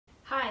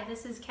Hi,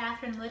 this is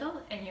Catherine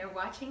Little, and you're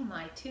watching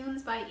my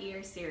Tunes by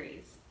Ear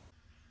series.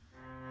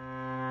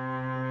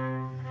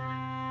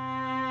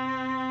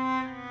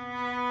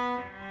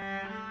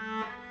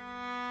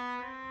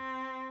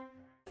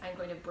 I'm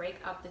going to break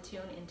up the tune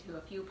into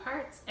a few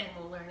parts, and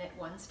we'll learn it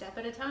one step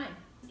at a time.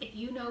 If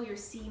you know your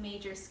C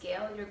major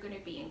scale, you're going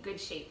to be in good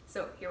shape.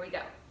 So here we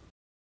go.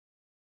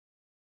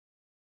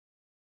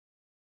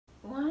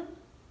 1,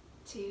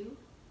 2,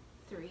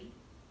 3,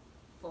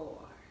 4.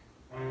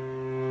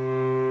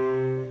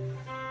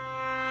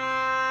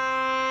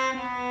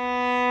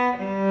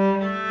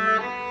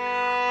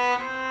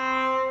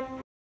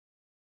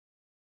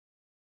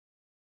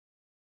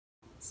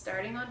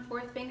 Starting on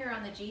 4th finger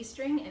on the G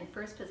string in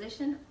first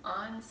position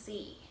on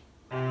C.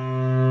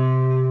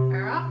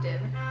 Our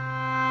octave,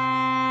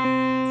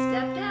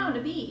 step down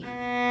to B,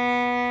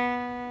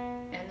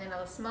 and then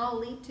a small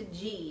leap to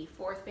G,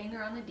 4th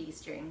finger on the D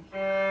string.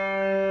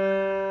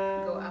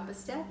 Go up a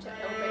step to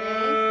open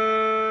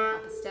A,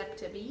 up a step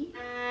to B,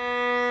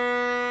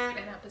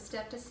 and up a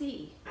step to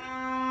C.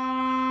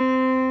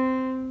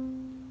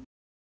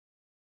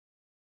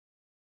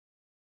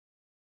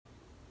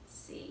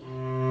 C.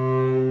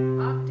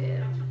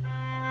 Octave.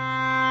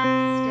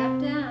 Step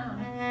down.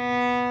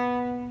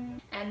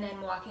 And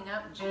then walking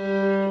up G,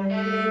 A,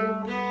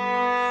 B,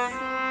 C,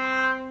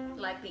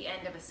 like the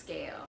end of a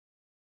scale.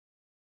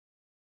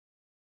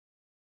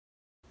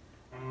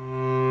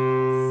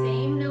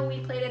 Same note we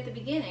played at the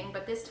beginning,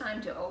 but this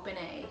time to open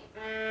A.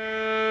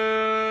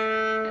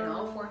 And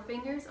all 4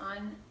 fingers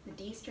on the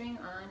D string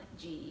on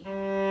G.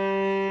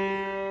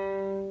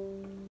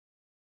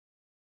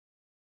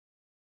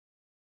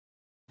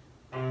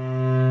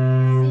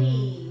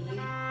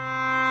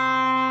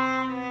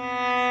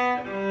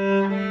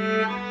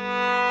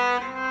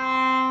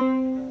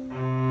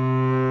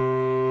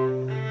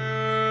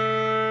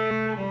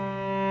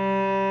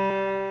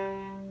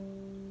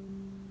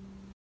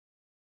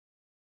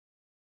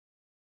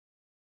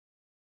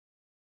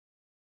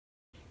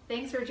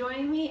 Thanks for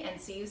joining me,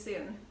 and see you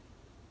soon.